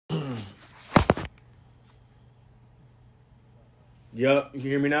Yup, you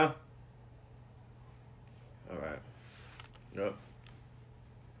hear me now? All right. Yup.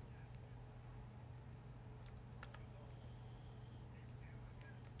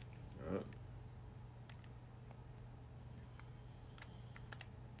 Yup.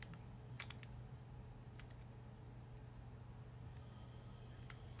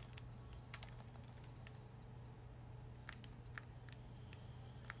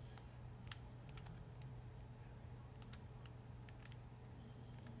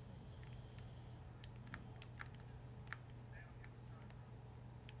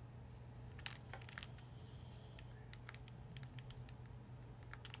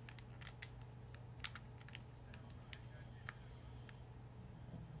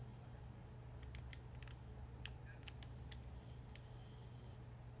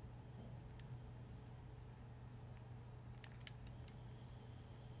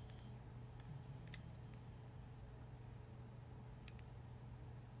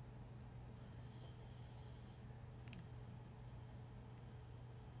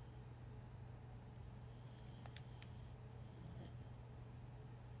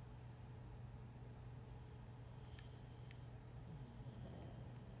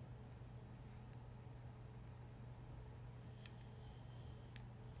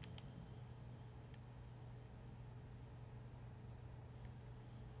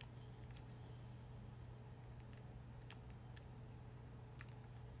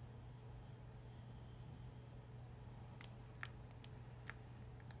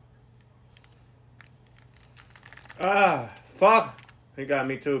 Ah, fuck. He got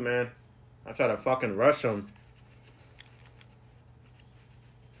me too, man. I try to fucking rush him.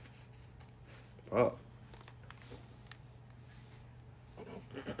 Fuck.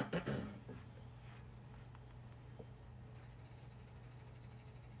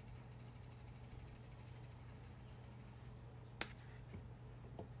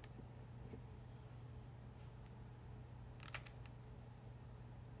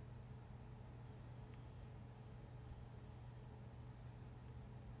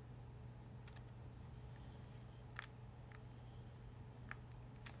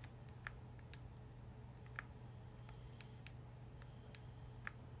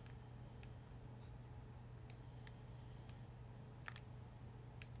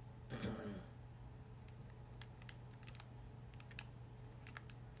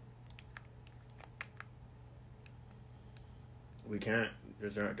 We can't.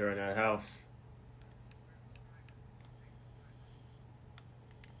 They're in that house.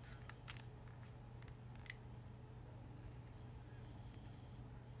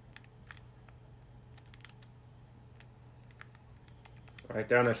 Right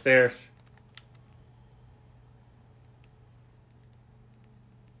down the stairs.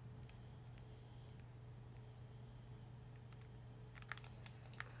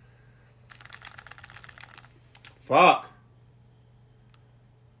 Fuck.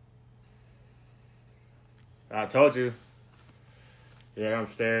 I told you. Yeah,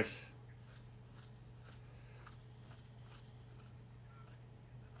 downstairs.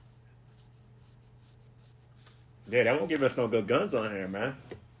 Yeah, that won't give us no good guns on here, man.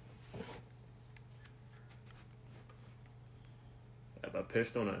 I have a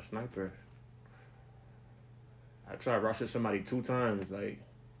pistol and a sniper. I tried rushing somebody 2 times. Like,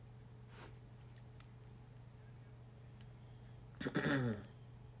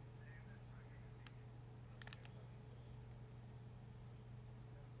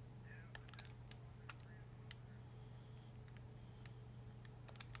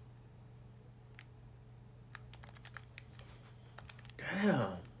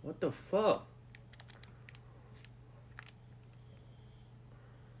 damn. What the fuck?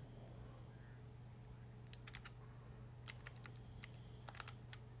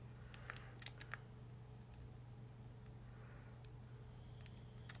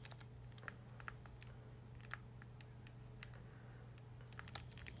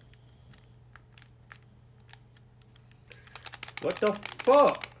 What the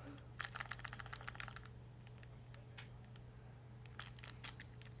fuck?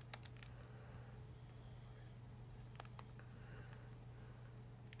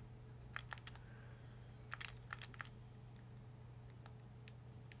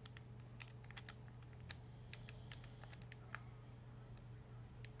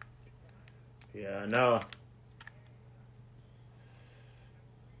 Yeah, I know.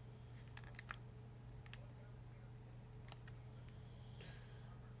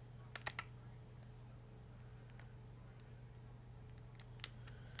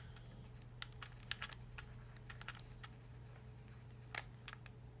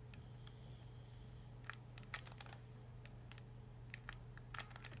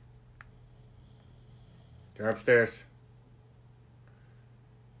 They're upstairs.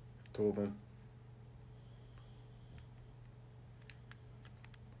 Two of them.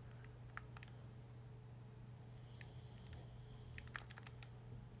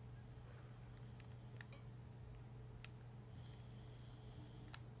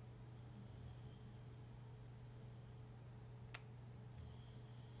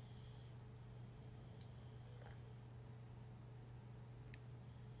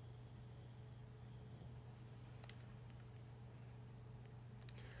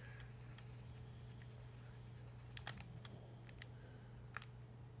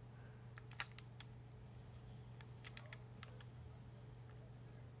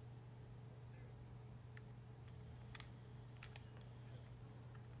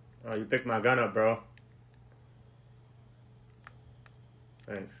 Oh, you picked my gun up, bro.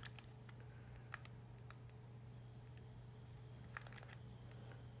 Thanks.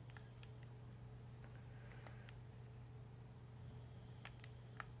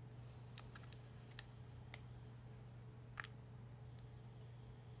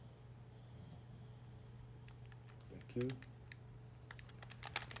 Thank you.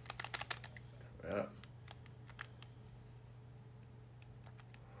 Yep.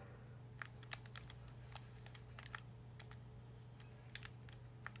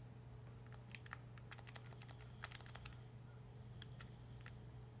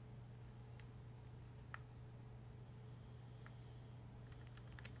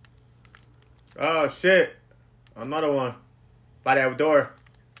 Oh, shit. Another one. By that door.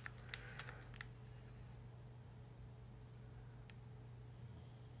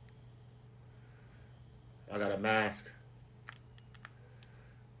 I got a mask.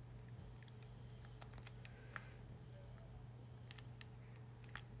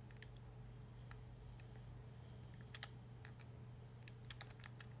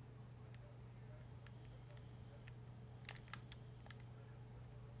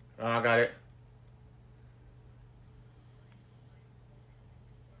 Oh, I got it.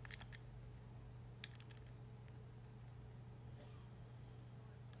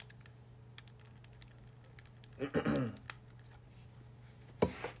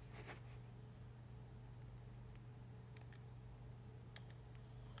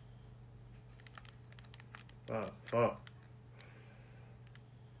 Oh, fuck.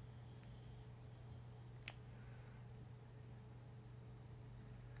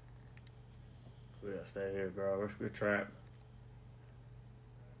 We gotta stay here, bro. We're good trap.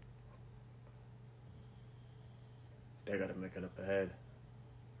 They gotta make it up ahead.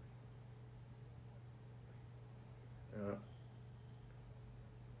 Yeah.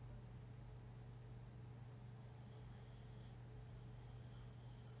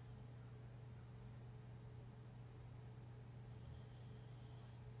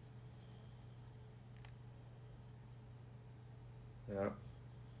 Yeah.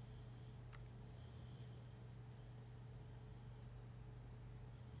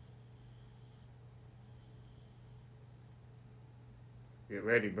 Get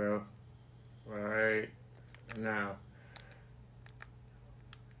ready, bro. Right now.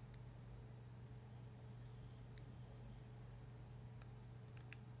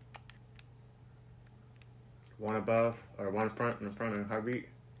 One above, or one front, in the front of the heartbeat.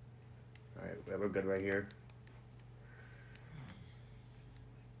 Alright, we're good right here.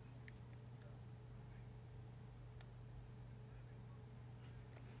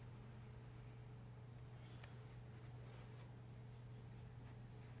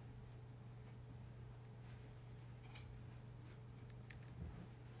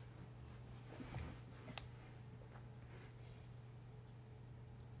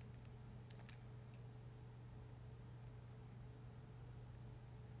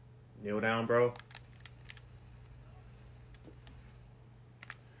 Kneel down, bro.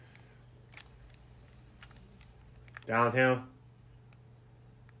 Down him.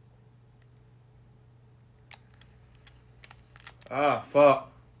 Ah,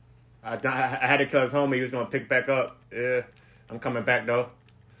 fuck. I had to kill his homie. He was gonna pick back up. Yeah, I'm coming back though.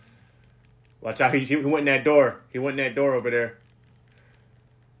 Watch out. He went in that door. He went in that door over there.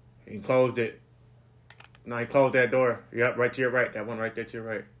 He closed it. No, he closed that door. Yep, right to your right. That one right there to your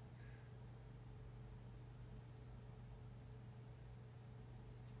right.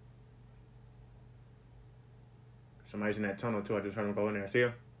 Somebody's in that tunnel too. I just heard him go in there. See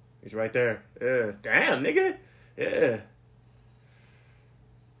him? He's right there. Yeah. Damn, nigga. Yeah.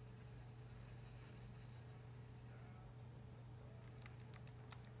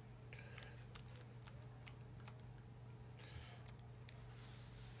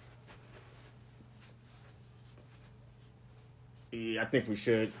 Yeah, I think we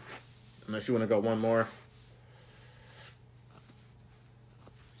should. Unless you want to go one more.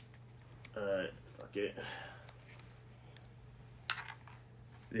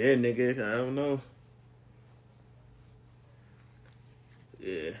 Yeah, nigga, I don't know.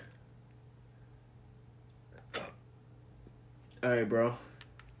 Yeah. Alright, bro.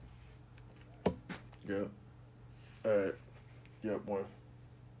 Yep. Alright. Yep, one.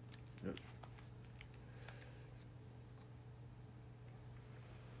 Yep.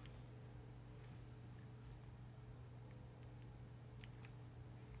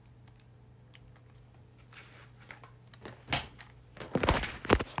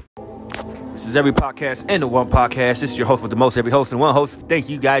 This is Every Podcast and the One Podcast. This is your host with the most, every host and one host. Thank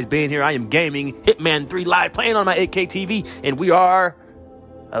you guys being here. I am gaming Hitman 3 live, playing on my 8K TV, and we are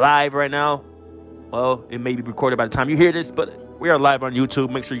live right now. Well, it may be recorded by the time you hear this, but we are live on YouTube.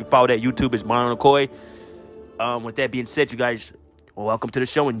 Make sure you follow that YouTube. It's Mono McCoy. With that being said, you guys, welcome to the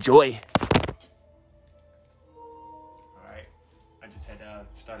show. Enjoy. All right. I just had to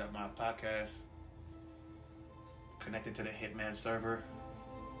start up my podcast. Connected to the Hitman server.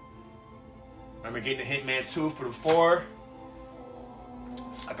 Remember getting the Hitman 2 for the 4?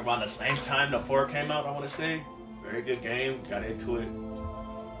 Like around the same time the 4 came out, I want to say. Very good game. Got into it.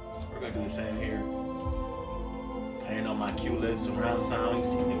 We're going to do the same here. Playing on my QLED surround sound.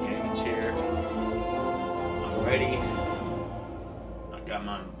 You see the gaming chair. I'm ready. I got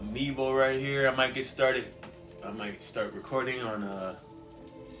my Mevo right here. I might get started. I might start recording on,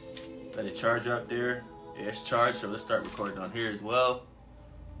 let it charge up there. Yeah, it's charged, so let's start recording on here as well.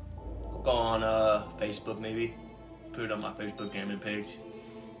 Go on Facebook maybe. Put it on my Facebook gaming page.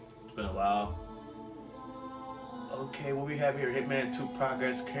 It's been a while. Okay, what we have here, Hitman 2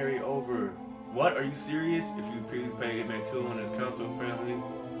 progress carry over. What? Are you serious? If you previously played Hitman 2 on his console family,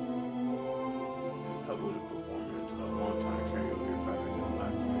 public performance, a long time carry over your progress in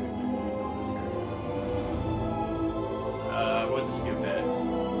life. We'll just skip that.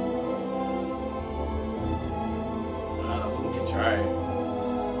 We can try it.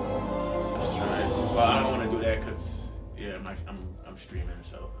 Well, I don't want to do that because, yeah, I'm streaming,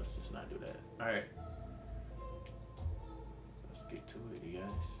 so let's just not do that. All right. Let's get to it, you guys.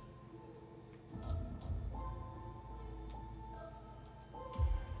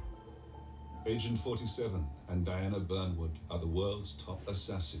 Agent 47 and Diana Burnwood are the world's top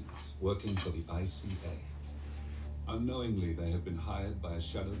assassins working for the ICA. Unknowingly, they have been hired by a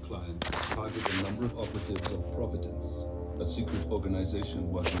shadow client to target a number of operatives of Providence, a secret organization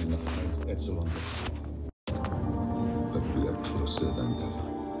working in the highest echelons of power. But we are closer than ever.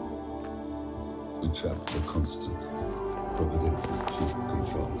 We trapped the Constant, Providence's chief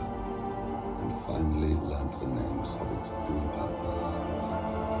controller, and finally learned the names of its 3 partners.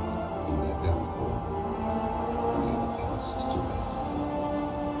 In their downfall, we lay the past to rest.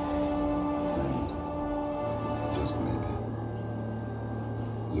 And, just maybe,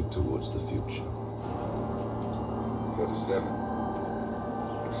 look towards the future. 47.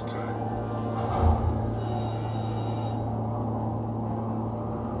 It's time.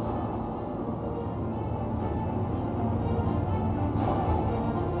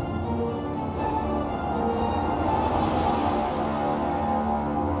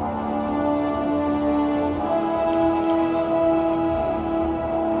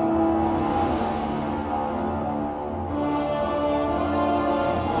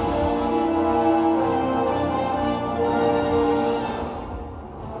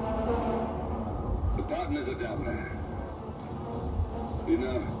 You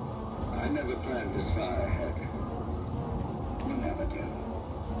know, I never planned this far ahead. You never do.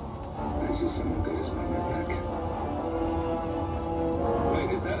 I see someone got his memory back. Wait,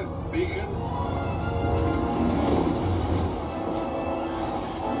 is that a beacon?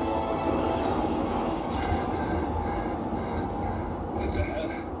 What the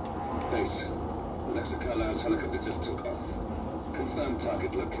hell? Base. Alexa Carlisle's helicopter just took off. Confirmed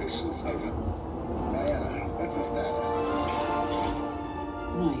target locations. Over. Diana, what's the status?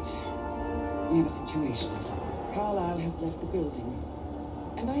 Right. We have a situation. Carlisle has left the building.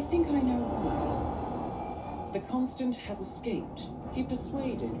 And I think I know why. The Constant has escaped. He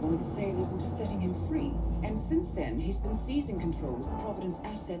persuaded one of the sailors into setting him free. And since then, he's been seizing control of Providence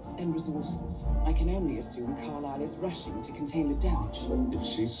assets and resources. I can only assume Carlisle is rushing to contain the damage. If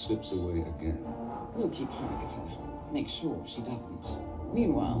she slips away again... We'll keep track of her. Make sure she doesn't.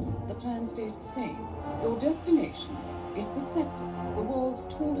 Meanwhile, the plan stays the same. Your destination is the Scepter, the world's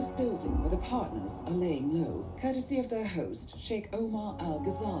tallest building where the partners are laying low, courtesy of their host, Sheikh Omar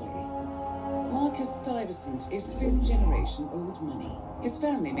Al-Ghazali. Marcus Stuyvesant is fifth-generation old money. His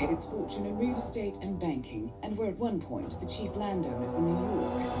family made its fortune in real estate and banking, and were at one point the chief landowners in New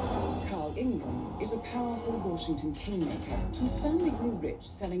York. Carl Ingram is a powerful Washington kingmaker whose family grew rich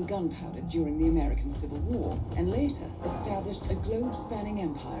selling gunpowder during the American Civil War, and later established a globe-spanning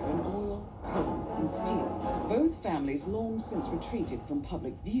empire in oil, coal, and steel. Both families long since retreated from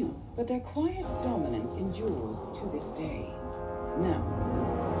public view, but their quiet dominance endures to this day. Now,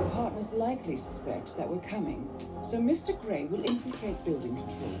 the partners likely suspect that we're coming, so Mr. Gray will infiltrate building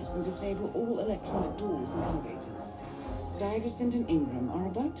controls and disable all electronic doors and elevators. Stuyvesant and Ingram are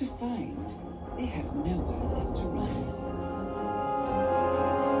about to find they have nowhere left to run.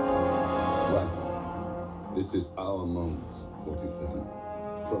 Right. This is our moment, 47.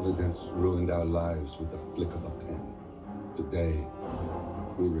 Providence ruined our lives with the flick of a pen. Today,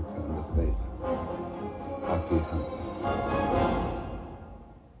 we return the favor. Happy hunting.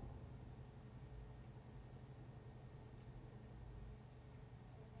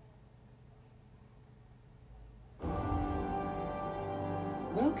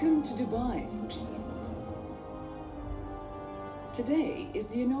 Welcome to Dubai, 47. Today is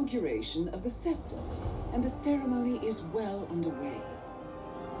the inauguration of the scepter, and the ceremony is well underway.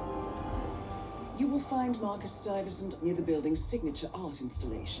 You will find Marcus Stuyvesant near the building's signature art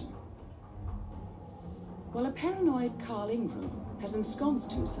installation, while a paranoid Carl Ingram has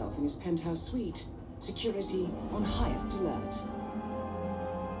ensconced himself in his penthouse suite, security on highest alert.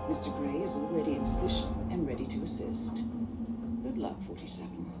 Mr. Gray is already in position and ready to assist. Good luck, 47.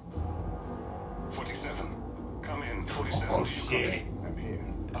 47. Come in, 47. Oh, Do you shit. copy? I'm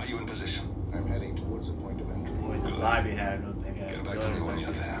here. Are you in position? I'm heading towards a point of entry. Boy, the lobby had no big ass Get back to me when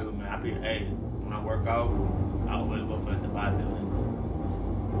you're there. too, man. When I work out, I always go for the Dubai buildings.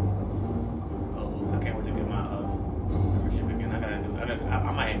 Goals. I can't wait to get my membership again.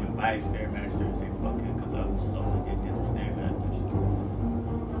 I might even buy a Stairmaster and say fuck it, because I'm so addicted to Stairmasters.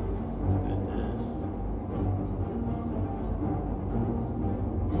 Look at this.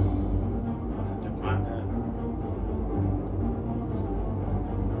 I have to find that.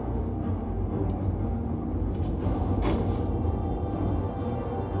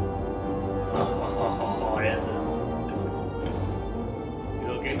 Oh, this is. You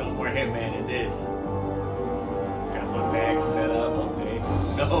don't get no more Hitman than this. Got my bag set up. Okay.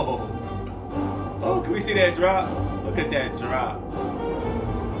 No. Oh, can we see that drop? Look at that drop.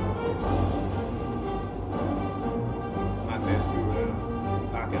 Not that screwed up.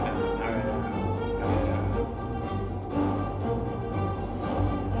 Knock it down. Knock it down. Knock it down.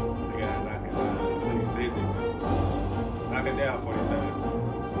 We gotta knock it down. Look at these physics. Knock it down, 47.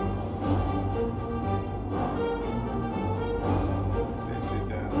 This shit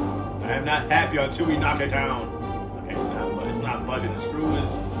down. I am not happy until we knock it down. Okay, it's not budging. The screw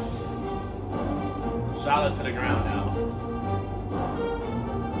is solid to the ground now.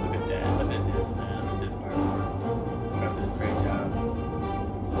 Look at that. Look at this, man. Look at this artwork. Guys did a great job.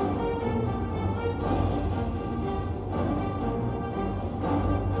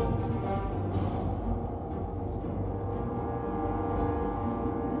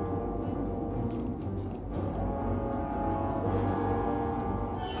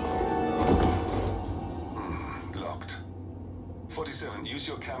 Locked. 47, use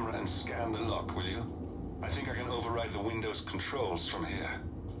your camera and scan the lock, will you? I think I can override the Windows controls from here.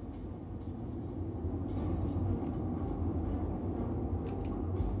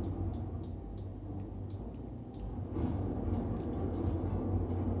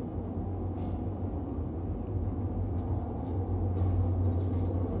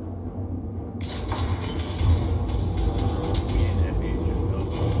 Man, that bitch just go.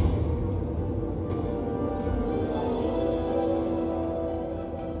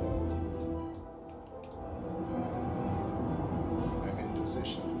 I'm in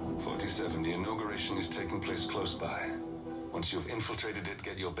position. 47, the inauguration is taking place close by. Once you've infiltrated it,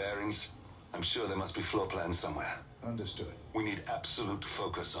 get your bearings. I'm sure there must be floor plans somewhere. Understood. We need absolute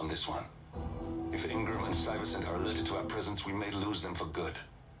focus on this one. If Ingram and Stuyvesant are alerted to our presence, we may lose them for good.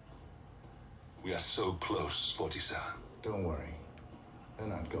 We are so close, 47. Don't worry. They're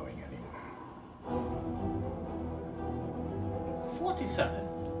not going anywhere. 47.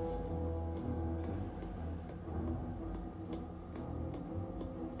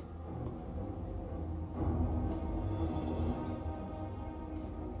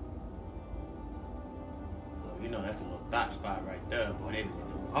 Well, you know that's a little thought spot right there, boy. They did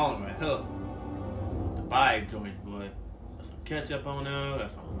on right here. The buy joints, boy. Got some ketchup on there.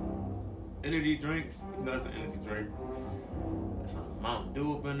 Got some energy drinks. You know that's an energy drink. Got some Mountain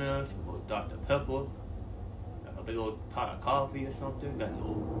Dew up in there. Some little Dr. Pepper. Got a big old pot of coffee or something. Got a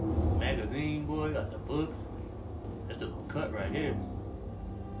little magazine, boy. Got the books. That's a little cut right here.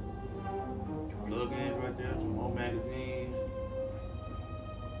 Plug-ins right there. Some more magazines.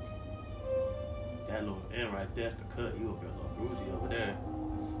 That little end right there, that's the cut. You over there, a little bruisey over there.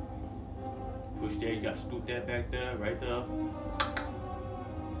 Push there, you got to scoop that back there, right there. You know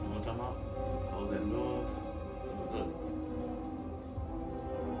what I'm talking about? Close that doors. Look.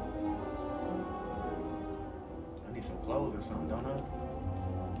 I need some clothes or something, don't I?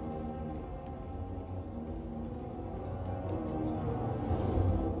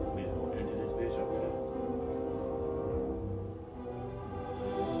 We just gonna enter this bitch over there.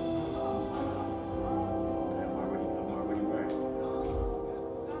 Okay, I'm already right.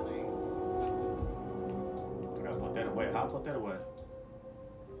 I gotta put that away. How I put that away?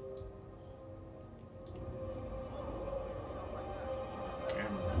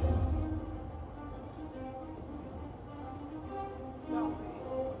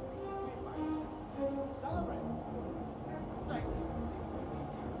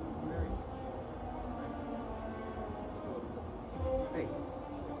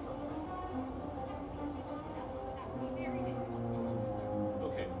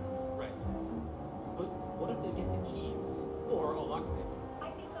 Okay, right. But what if they get the keys? Or a lockpick? I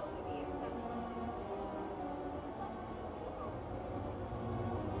think those would be acceptable.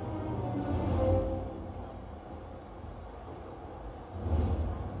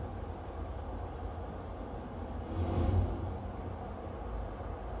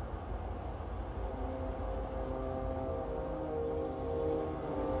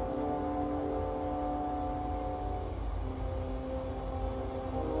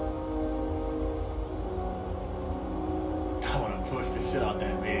 I want to push the shit out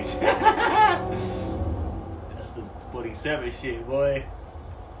that bitch. That's some 47 shit, boy.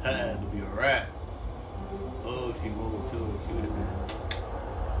 That would be a wrap. Oh, she moved too. She would have been.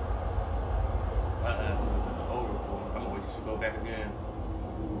 Would have been over for her. I'm gonna wait till she go back again.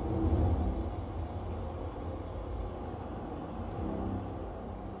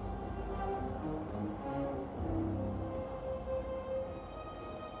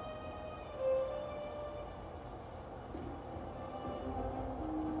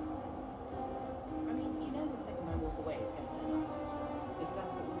 I mean, you know the second I walk away it's going to turn up. Because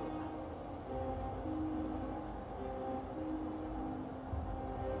that's what always happens.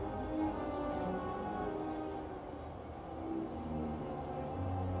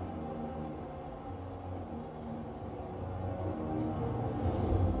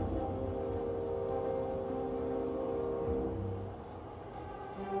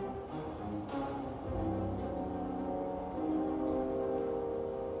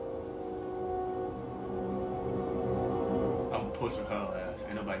 I'm pushing her ass.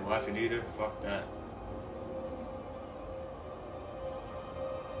 Ain't nobody watching either. Fuck that.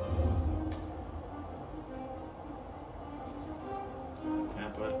 The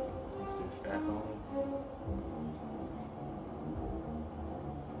pamphlet. It's the staff only.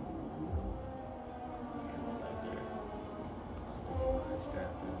 Back there.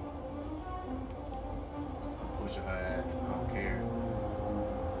 Staff there. I'm pushing her ass. I don't care.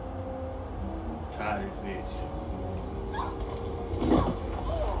 I'm tired of this bitch.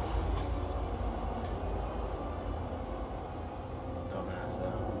 Dumbass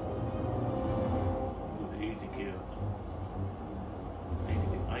out. It was an easy kill.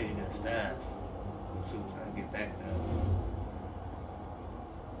 I need to get a staff as soon as I get back there.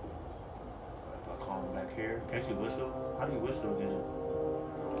 If I call him back here, can't you whistle? How do you whistle again?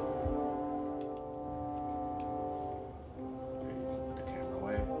 Put the camera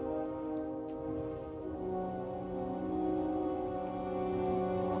away.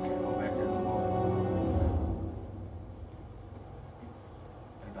 I can't go back there no more.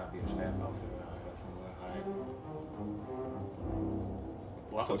 There gotta be a staff outfit around here somewhere hiding.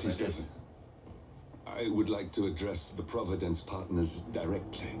 Well, I can take this. 47. I would like to address the Providence partners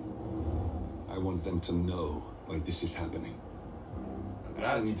directly. I want them to know why this is happening. And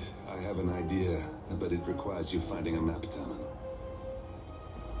I have an idea, but it requires you finding a map terminal.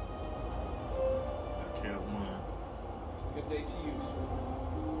 I killed one. Good day to you, sir.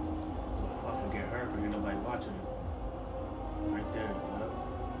 If I can get her, because ain't nobody watching it. Right there, yup.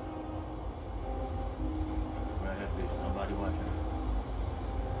 Grab that bitch, nobody watching it.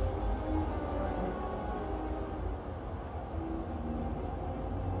 It's right here.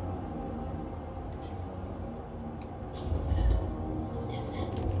 She's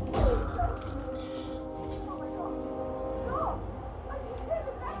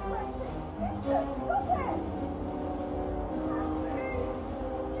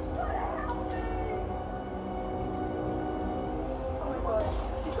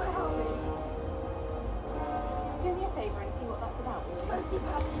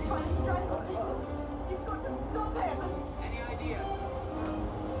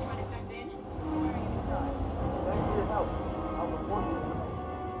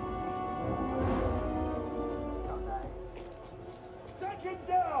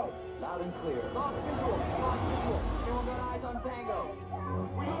Loud and clear. Lost visual. Lost visual. Anyone got eyes on Tango?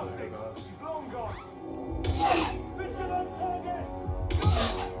 Oh, there it goes. He's long gone. Mission on target.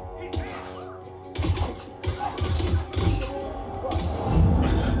 He's hit.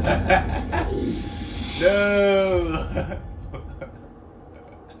 No.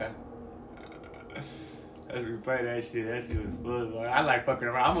 Let's replay that shit. That shit was fun. Boy. I like fucking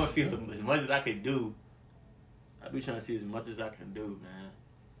around. I'm gonna see as much as I can do. I be trying to see as much as I can do, man.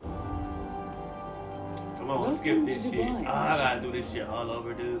 Come on, Welcome skip this to shit. Dubai, Oh, I gotta do this shit all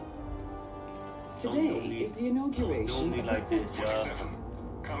over, dude. Today Don't do me- is the inauguration don't do me of the like this, center. y'all. 47.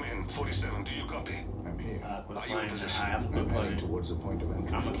 Come in. 47. Do you copy? I'm here. Quit Are you in playing. position? I'm I'm quit heading playing. towards the point of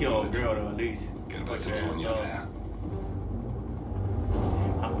entry. I'm gonna kill a girl though, at least. Get back Put to your me when ass you're up. there.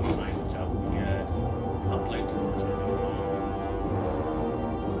 I'm quit playing with y'all goofy ass. I play too much.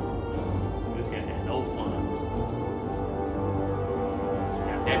 This can't have no fun.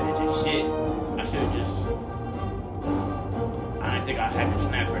 Snap that bitch is shit. I should've just. I didn't think I had to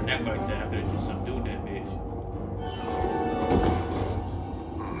snap her neck like that. I could've just subdued that bitch.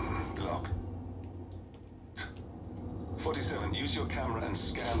 Lock. 47. Use your camera and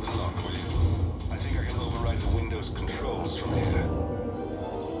scan the lock, will you? I think I can override the Windows controls from here.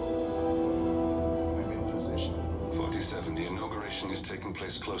 I'm in position. 47. The inauguration is taking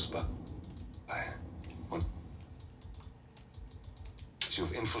place close by. Once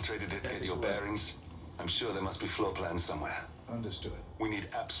you've infiltrated it, get your bearings. I'm sure there must be floor plans somewhere. Understood. We need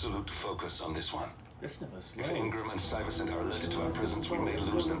absolute focus on this one. This nigga slow. If Ingram and Stuyvesant are alerted to our presence, we may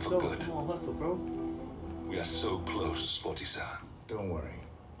lose them for good. Come on, hustle, bro. We are so close, 47. Don't worry.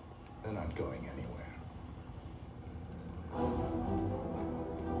 They're not going anywhere.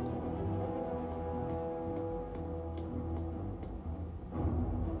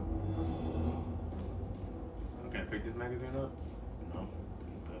 Can I pick this magazine up? No.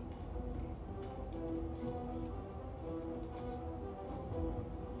 Okay.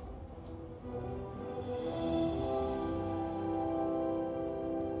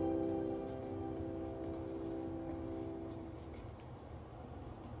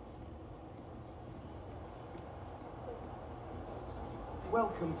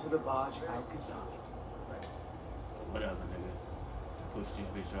 Welcome to the Barge Alcazar. Whatever, nigga. Push this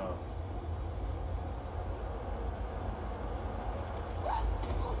bitch off.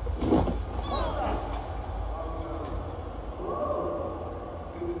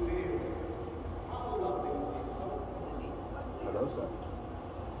 Hello, sir.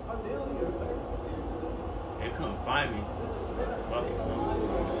 They couldn't find me. Fuck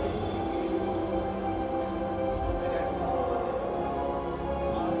it.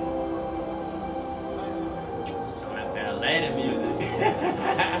 Slap that Atlanta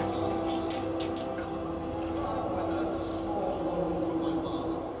music.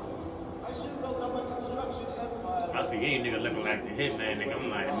 I see any nigga looking like the Hitman nigga. I'm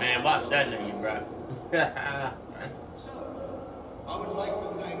like, man, watch that nigga, bro. So, I would like to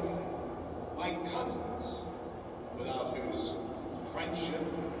thank my cousins, without whose friendship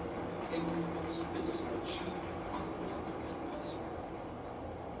and influence this achievement might not have been possible.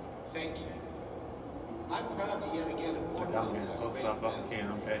 Thank you. I'm proud to yet again Look, I'm immortalize getting our close great as I fucking family.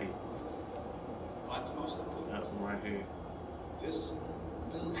 can. I'm petty. But most That importantly, one right here. this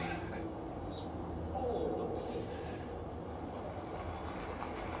building is for all the people,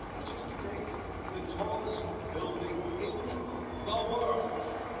 which is today the tallest building in the world.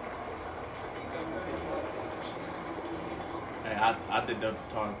 I think I'm very proud to achieve. Hey, I did the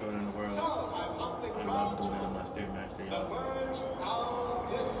tallest building in the world. So I'm humbly I proud love to doing it on my Stairmaster, the y'all. Burj Al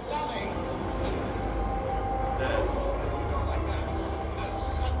Ghazali. That. Not like that. The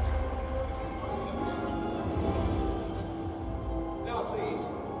center. Now please,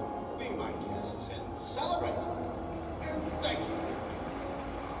 be my guests and celebrate. And thank you.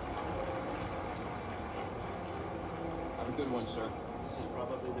 Have a good one, sir. This is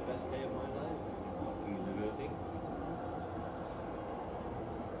probably the best day of my life. Fuck you, nigga. Think?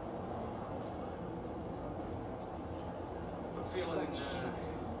 I'm feeling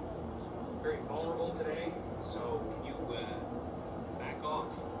very vulnerable today, so can you back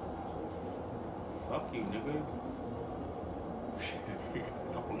off? Fuck you, nigga.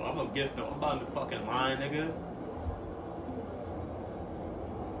 I'm against the. I'm on the fucking line, nigga.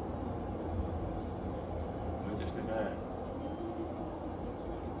 Where's this nigga at?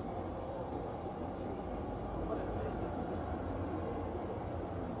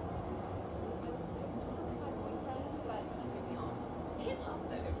 Here's us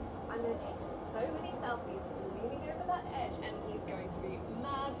though. I'm gonna take so many selfies leaning over that edge, and he's going to be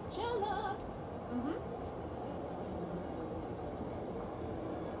mad jealous.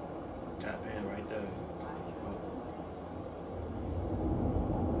 Tap in right there.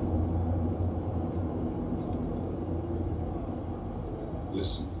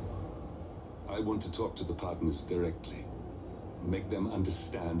 Listen, I want to talk to the partners directly. Make them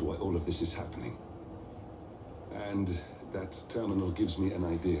understand why all of this is happening. And that terminal gives me an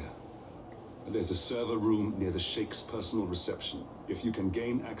idea. There's a server room near the Sheikh's personal reception. If you can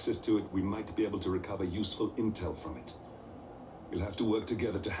gain access to it, we might be able to recover useful intel from it. We'll have to work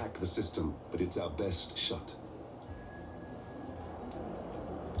together to hack the system, but it's our best shot.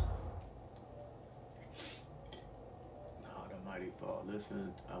 No, the mighty fall.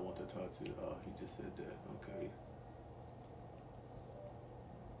 Listen, I want to talk to you. Oh, he just said that. Okay.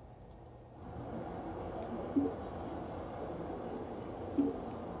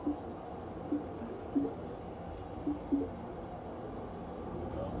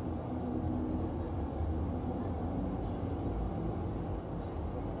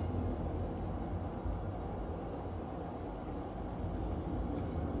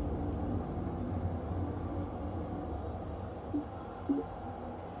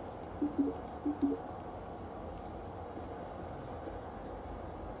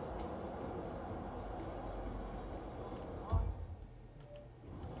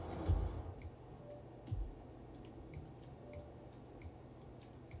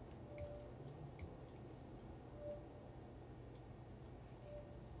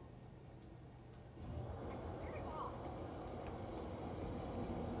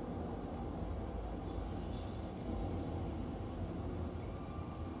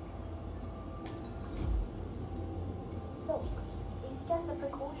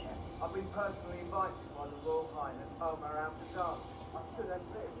 I've been personally invited by the Royal Highness Omar Al-Fassad. I stood and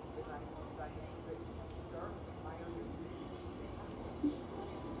live with an sir. I only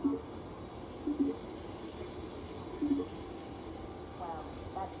Well,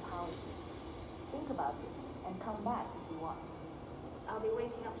 that's how it is. Think about it and come back if you want. I'll be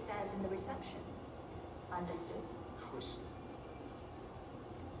waiting upstairs in the reception. Understood? Chris.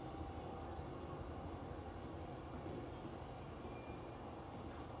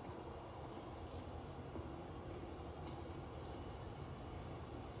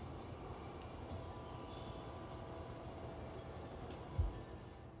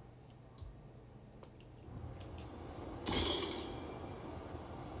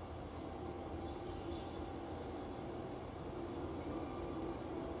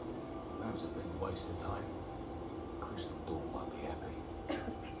 That was a big waste of time. Crystal Dawn won't be happy.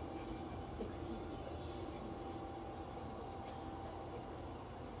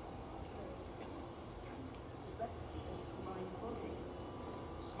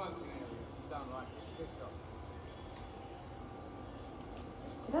 smoking area. You don't like it. Piss off.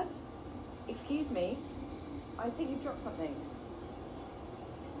 Did I? Excuse me. I think you've dropped something.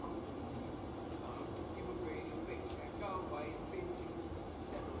 You were really bitch. Now go away and binge into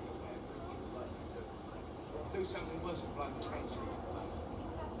several or whatever it is like you do. Or do something worse than blowing cancer in your face.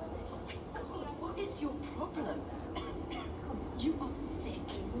 God, what is your problem? You are sick.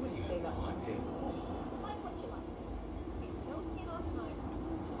 You wouldn't say that. Find what you like. It's no skin off mine.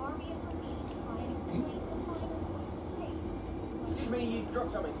 Far be it from me to try and explain the finer points of things. Excuse me, you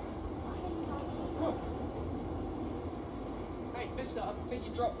dropped something. Hey, mister, I think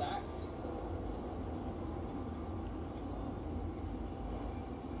you dropped that.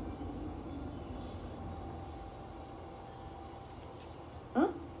 Huh?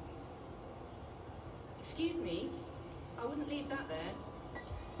 Excuse me, I wouldn't leave that there.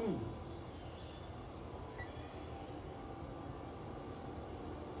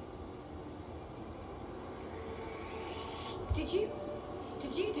 Did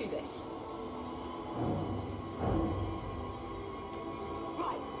you do this?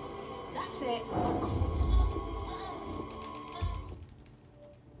 Right, that's it.